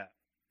missed that.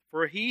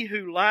 For he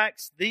who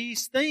lacks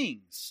these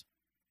things,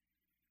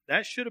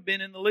 that should have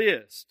been in the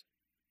list.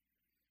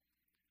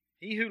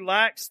 He who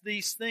lacks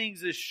these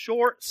things is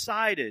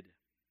short-sighted,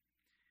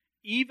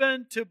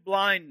 even to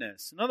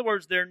blindness. In other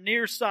words, they're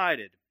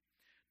nearsighted.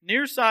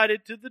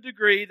 Nearsighted to the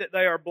degree that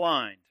they are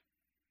blind.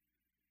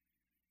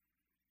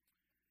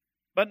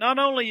 But not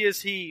only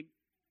is he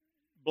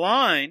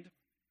blind,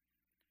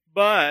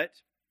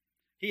 but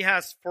he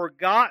has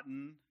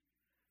forgotten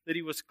that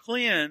he was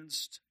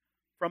cleansed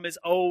from his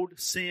old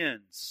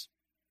sins.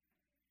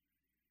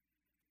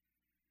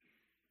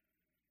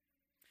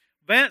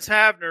 Vance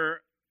Havner,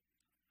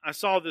 I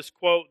saw this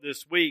quote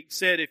this week,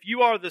 said, "If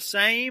you are the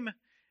same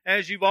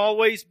as you've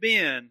always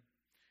been,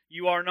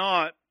 you are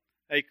not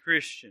a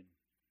Christian.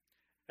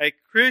 A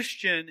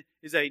Christian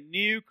is a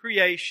new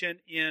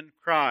creation in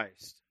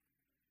Christ.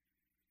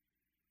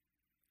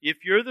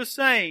 If you're the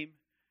same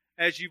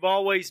as you've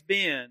always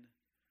been,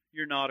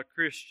 you're not a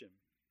Christian."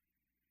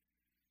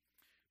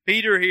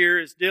 Peter here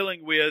is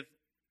dealing with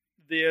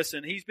this,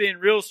 and he's being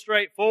real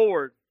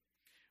straightforward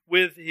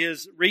with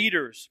his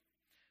readers,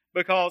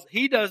 because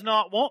he does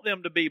not want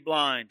them to be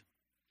blind,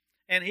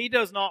 and he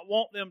does not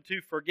want them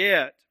to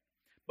forget.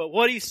 But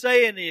what he's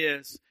saying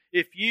is,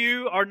 if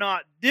you are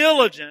not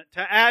diligent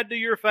to add to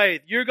your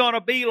faith, you're going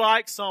to be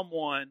like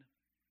someone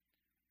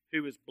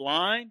who is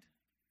blind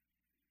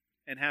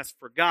and has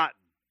forgotten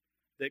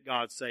that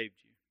God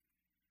saved you.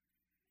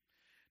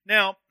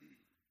 Now,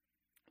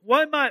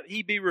 what might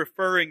he be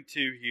referring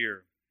to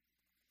here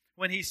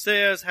when he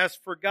says, has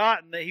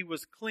forgotten that he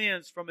was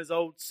cleansed from his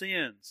old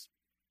sins?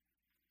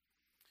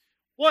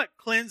 What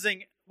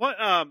cleansing, what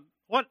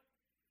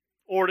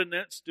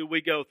ordinance do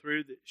we go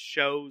through that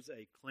shows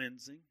a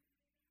cleansing?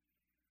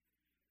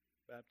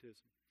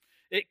 Baptism.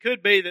 It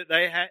could be that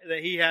that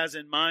he has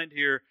in mind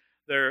here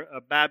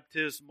their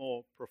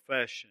baptismal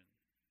profession.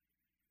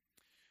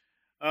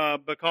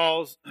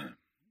 Because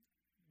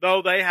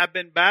though they have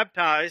been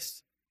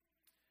baptized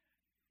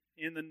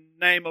in the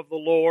name of the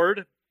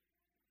Lord,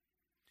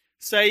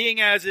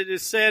 saying as it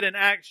is said in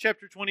Acts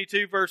chapter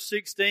 22 verse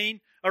 16,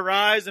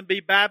 "Arise and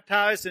be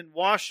baptized and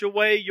wash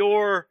away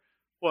your,"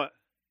 what?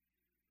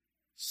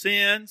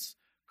 "Sins,"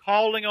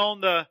 calling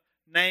on the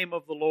name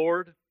of the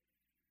Lord.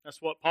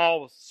 That's what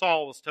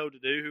Saul was told to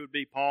do, who would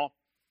be Paul.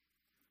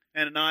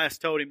 Ananias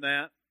told him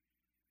that.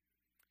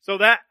 So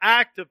that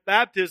act of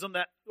baptism,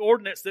 that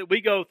ordinance that we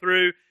go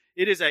through,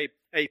 it is a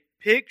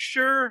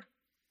picture.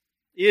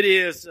 It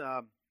is,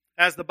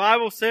 as the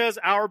Bible says,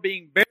 our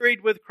being buried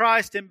with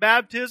Christ in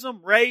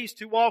baptism, raised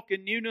to walk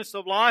in newness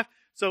of life.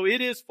 So it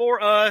is for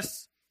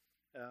us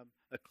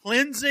a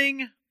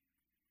cleansing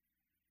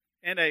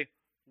and a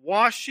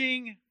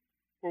washing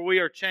where we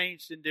are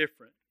changed and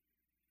different.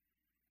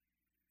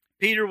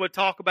 Peter would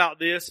talk about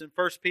this in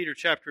 1 Peter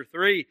chapter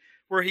 3,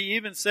 where he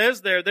even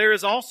says there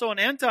is also an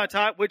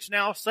antitype which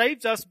now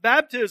saves us,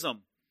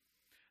 baptism.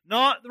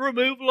 Not the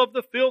removal of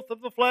the filth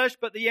of the flesh,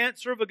 but the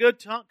answer of a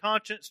good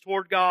conscience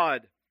toward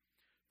God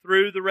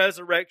through the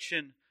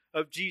resurrection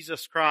of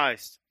Jesus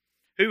Christ,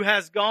 who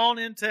has gone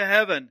into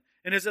heaven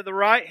and is at the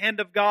right hand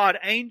of God,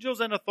 angels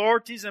and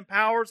authorities and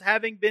powers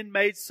having been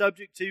made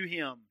subject to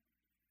Him.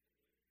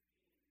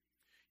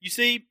 You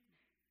see,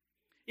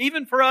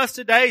 even for us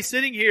today,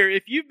 sitting here,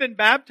 if you've been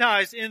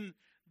baptized in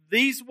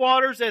these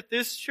waters at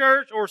this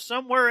church or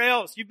somewhere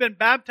else, you've been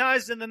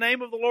baptized in the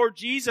name of the Lord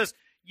Jesus,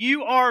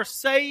 you are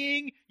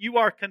saying, you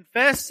are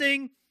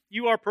confessing,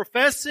 you are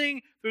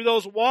professing through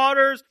those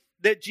waters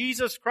that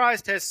Jesus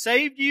Christ has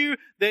saved you,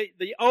 that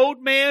the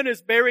old man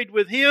is buried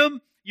with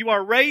Him, you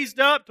are raised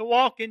up to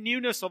walk in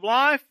newness of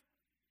life,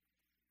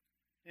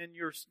 and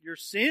your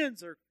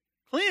sins are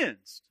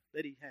cleansed,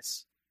 that He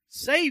has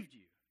saved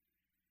you.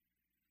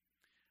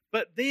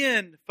 But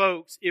then,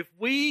 folks, if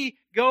we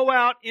go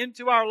out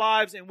into our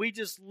lives and we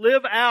just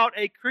live out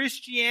a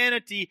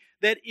Christianity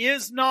that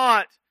is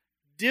not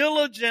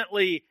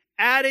diligently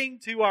adding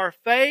to our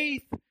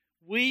faith,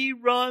 we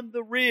run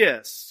the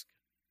risk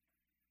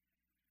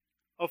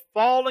of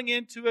falling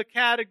into a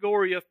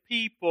category of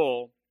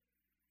people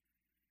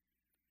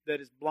that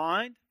is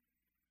blind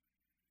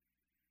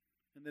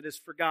and that is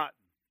forgotten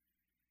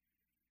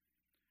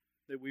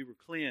that we were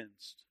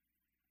cleansed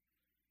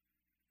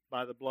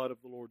by the blood of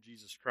the Lord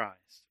Jesus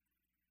Christ.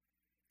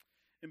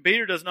 And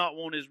Peter does not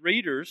want his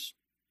readers,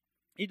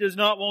 he does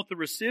not want the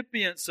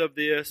recipients of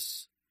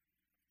this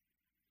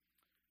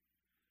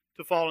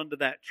to fall into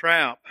that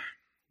trap.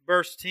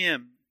 Verse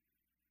 10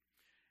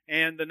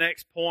 and the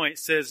next point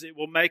says it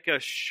will make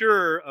us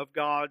sure of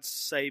God's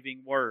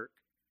saving work.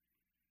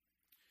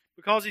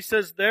 Because he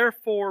says,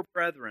 therefore,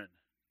 brethren.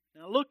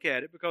 Now look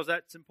at it because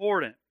that's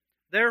important.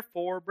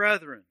 Therefore,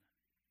 brethren.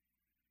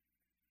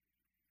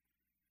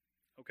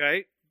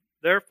 Okay?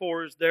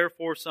 Therefore is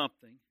therefore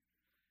something,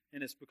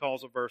 and it's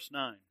because of verse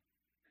 9.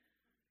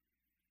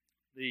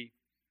 The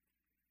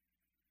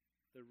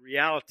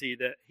reality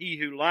that he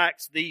who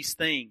lacks these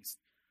things.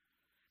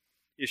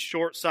 is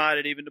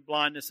short-sighted even to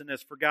blindness, and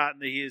has forgotten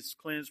that he is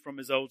cleansed from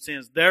his old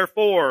sins.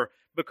 Therefore,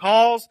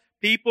 because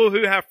people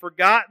who have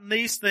forgotten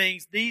these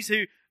things, these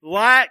who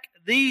lack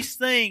these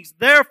things,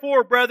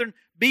 therefore, brethren,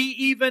 be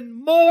even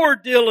more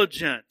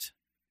diligent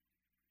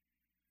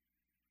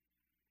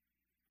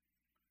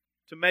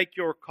to make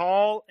your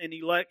call and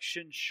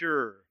election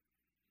sure.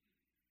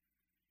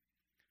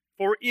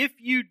 For if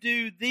you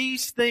do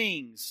these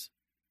things,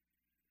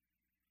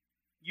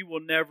 you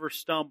will never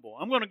stumble.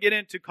 I'm going to get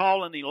into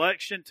call and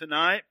election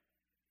tonight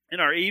in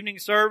our evening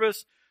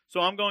service, so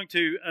I'm going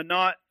to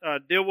not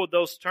deal with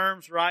those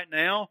terms right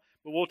now,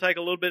 but we'll take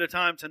a little bit of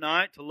time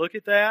tonight to look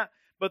at that.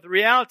 But the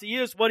reality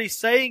is, what he's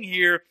saying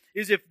here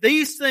is if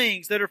these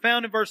things that are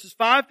found in verses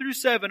 5 through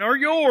 7 are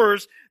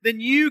yours, then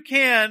you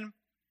can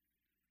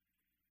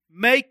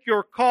make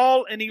your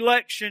call and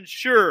election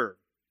sure.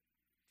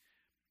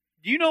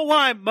 Do you know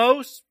why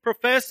most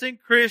professing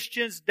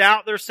Christians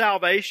doubt their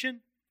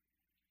salvation?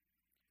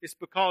 It's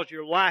because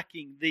you're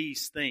lacking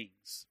these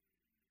things.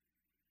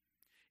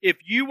 If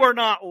you were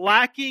not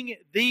lacking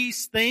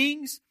these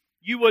things,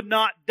 you would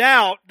not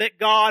doubt that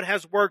God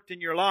has worked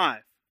in your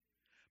life.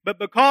 But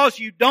because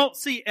you don't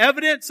see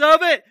evidence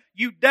of it,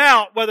 you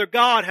doubt whether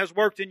God has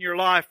worked in your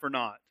life or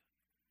not.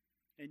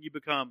 And you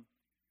become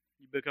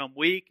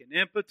weak and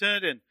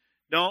impotent and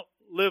don't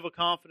live a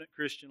confident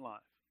Christian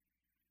life.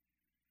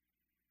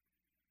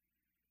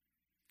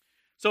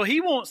 So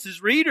he wants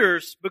his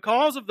readers,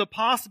 because of the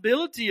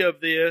possibility of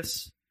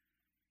this,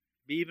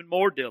 be even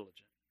more diligent.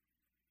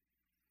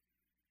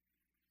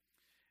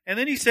 And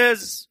then he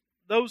says,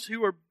 those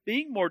who are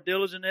being more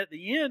diligent at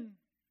the end,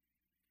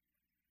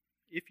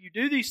 if you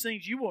do these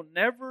things, you will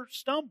never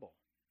stumble.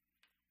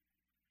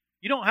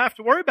 You don't have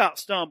to worry about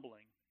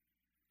stumbling.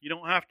 You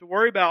don't have to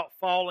worry about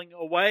falling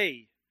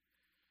away.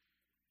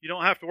 You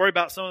don't have to worry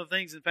about some of the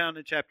things found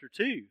in chapter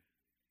 2,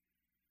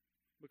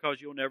 because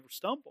you'll never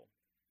stumble.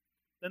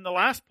 Then the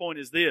last point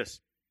is this,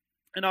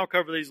 and I'll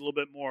cover these a little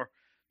bit more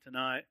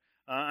tonight.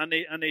 I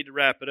need to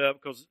wrap it up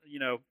because,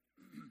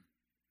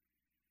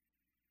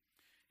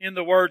 in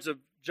the words of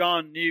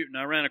John Newton,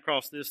 I ran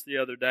across this the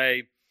other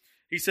day.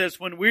 He says,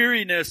 when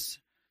weariness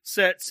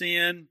sets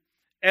in,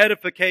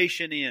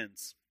 edification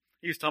ends.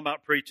 He was talking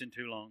about preaching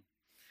too long.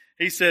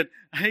 He said,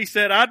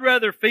 I'd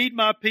rather feed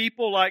my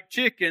people like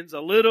chickens a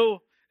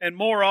little and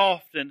more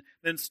often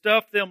than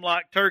stuff them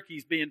like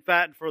turkeys being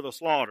fattened for the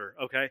slaughter.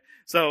 Okay,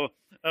 so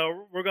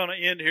we're going to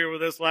end here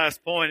with this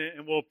last point,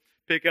 and we'll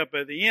pick up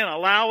at the end.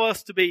 Allow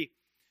us to be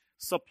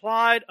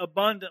supplied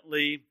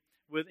abundantly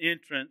with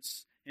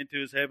entrance into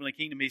His heavenly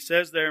kingdom. He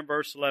says there in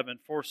verse 11,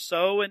 for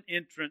so an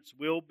entrance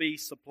will be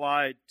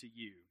supplied to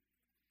you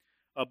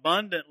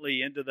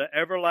abundantly into the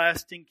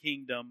everlasting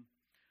kingdom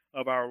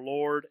of our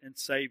Lord and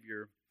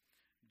Savior,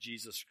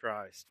 Jesus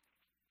Christ.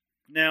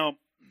 Now,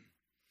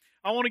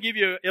 I want to give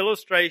you an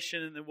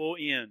illustration and then we'll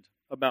end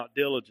about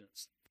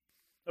diligence.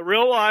 A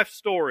real life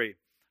story.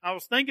 I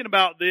was thinking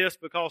about this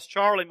because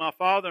Charlie, my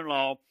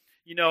father-in-law,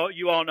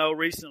 you all know,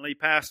 recently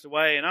passed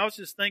away. And I was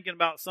just thinking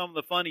about some of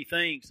the funny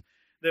things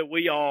that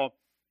we all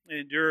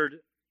enjoyed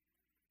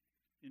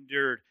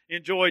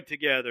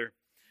together,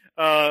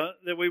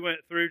 that we went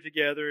through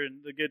together,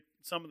 and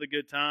some of the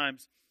good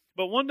times.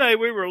 But one day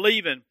we were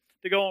leaving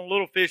to go on a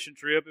little fishing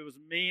trip. It was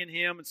me and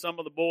him and some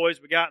of the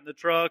boys. We got in the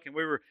truck and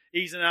we were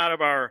easing out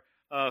of our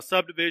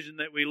subdivision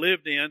that we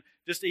lived in,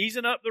 just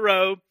easing up the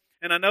road.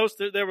 And I noticed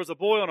that there was a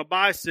boy on a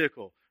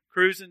bicycle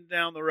cruising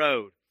down the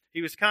road.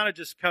 He was kind of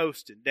just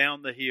coasting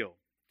down the hill.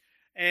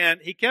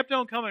 And he kept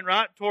on coming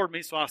right toward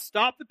me, so I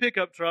stopped the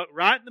pickup truck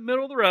right in the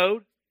middle of the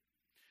road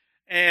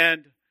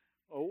and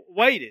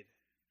waited.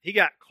 He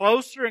got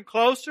closer and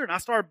closer, and I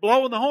started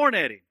blowing the horn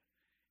at him.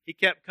 He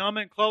kept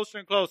coming closer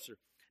and closer.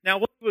 Now,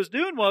 what he was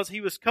doing was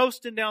he was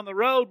coasting down the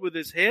road with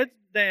his head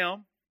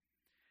down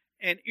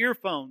and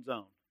earphones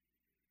on.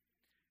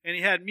 And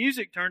he had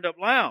music turned up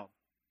loud.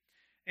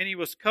 And he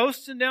was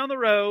coasting down the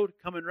road,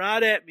 coming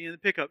right at me in the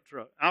pickup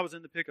truck. I was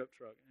in the pickup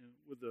truck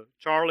with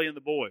Charlie and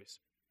the boys.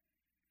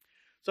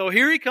 So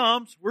here he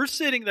comes. We're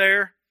sitting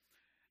there,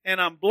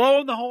 and I'm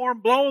blowing the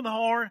horn,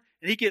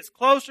 and he gets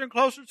closer and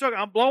closer to the truck.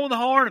 I'm blowing the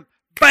horn, and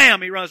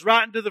bam, he runs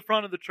right into the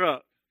front of the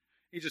truck.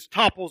 He just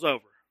topples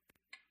over.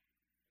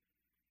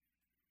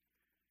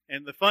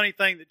 And the funny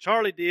thing that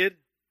Charlie did,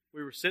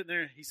 we were sitting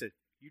there, and he said,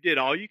 you did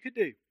all you could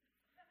do.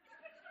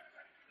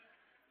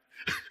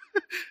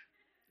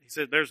 He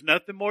said, there's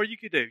nothing more you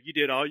could do. You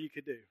did all you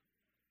could do.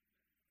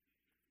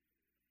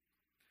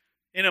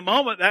 In a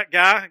moment, that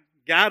guy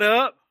got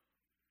up,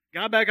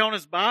 got back on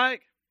his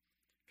bike,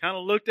 kind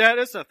of looked at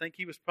us. I think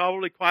he was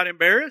probably quite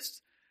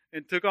embarrassed,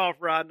 and took off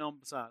riding on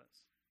beside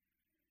us.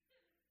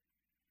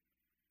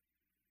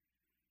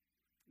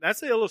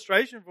 That's the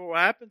illustration for what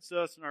happens to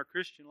us in our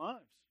Christian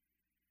lives.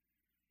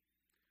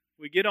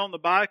 We get on the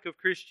bike of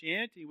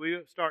Christianity, we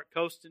start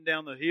coasting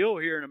down the hill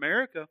here in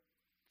America,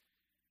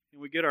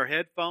 and we get our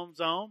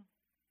headphones on.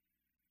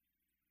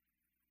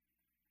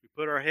 We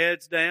put our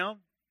heads down,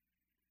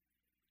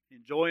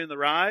 enjoying the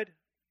ride.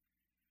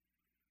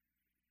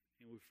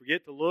 And we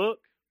forget to look.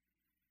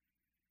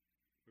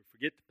 We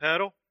forget to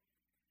pedal.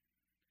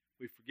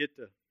 we forget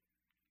to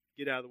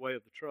get out of the way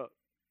of the truck.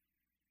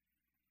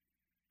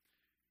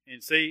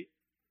 And see,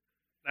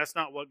 that's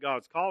not what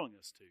God's calling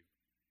us to.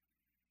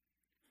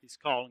 He's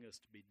calling us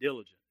to be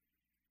diligent.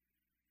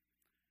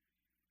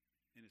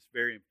 And it's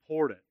very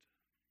important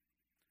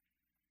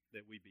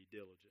that we be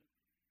diligent.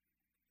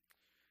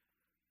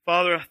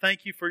 Father, I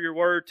thank you for your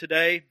word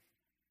today.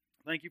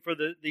 Thank you for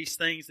these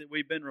things that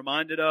we've been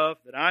reminded of,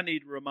 that I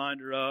need a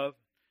reminder of.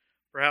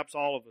 Perhaps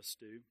all of us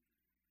do.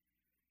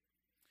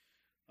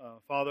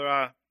 Father,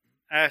 I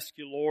ask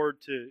you,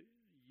 Lord, to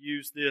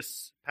use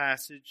this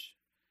passage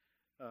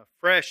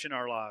fresh in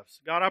our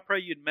lives. God, I pray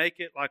you'd make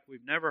it like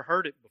we've never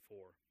heard it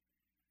before.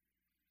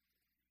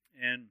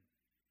 And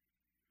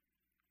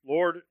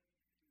Lord,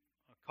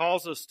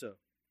 cause us to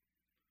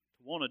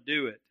want to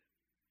do it.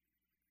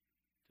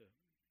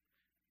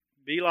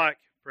 To be like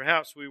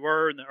perhaps we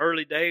were in the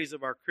early days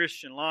of our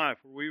Christian life,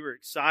 where we were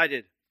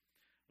excited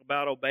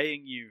about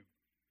obeying you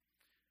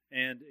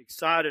and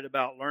excited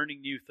about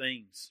learning new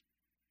things,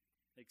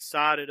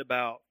 excited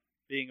about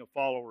being a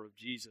follower of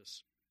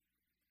Jesus.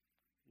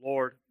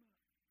 Lord,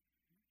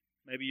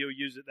 maybe you'll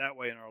use it that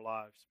way in our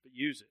lives, but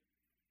use it.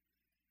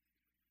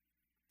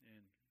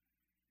 And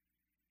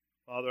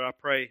Father, I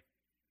pray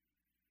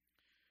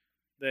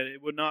that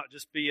it would not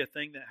just be a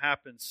thing that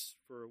happens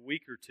for a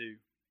week or two,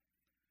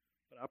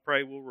 but I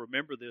pray we'll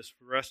remember this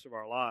for the rest of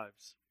our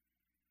lives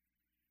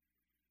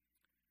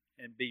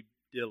and be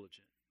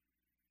diligent.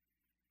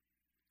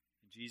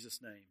 In Jesus'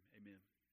 name, amen.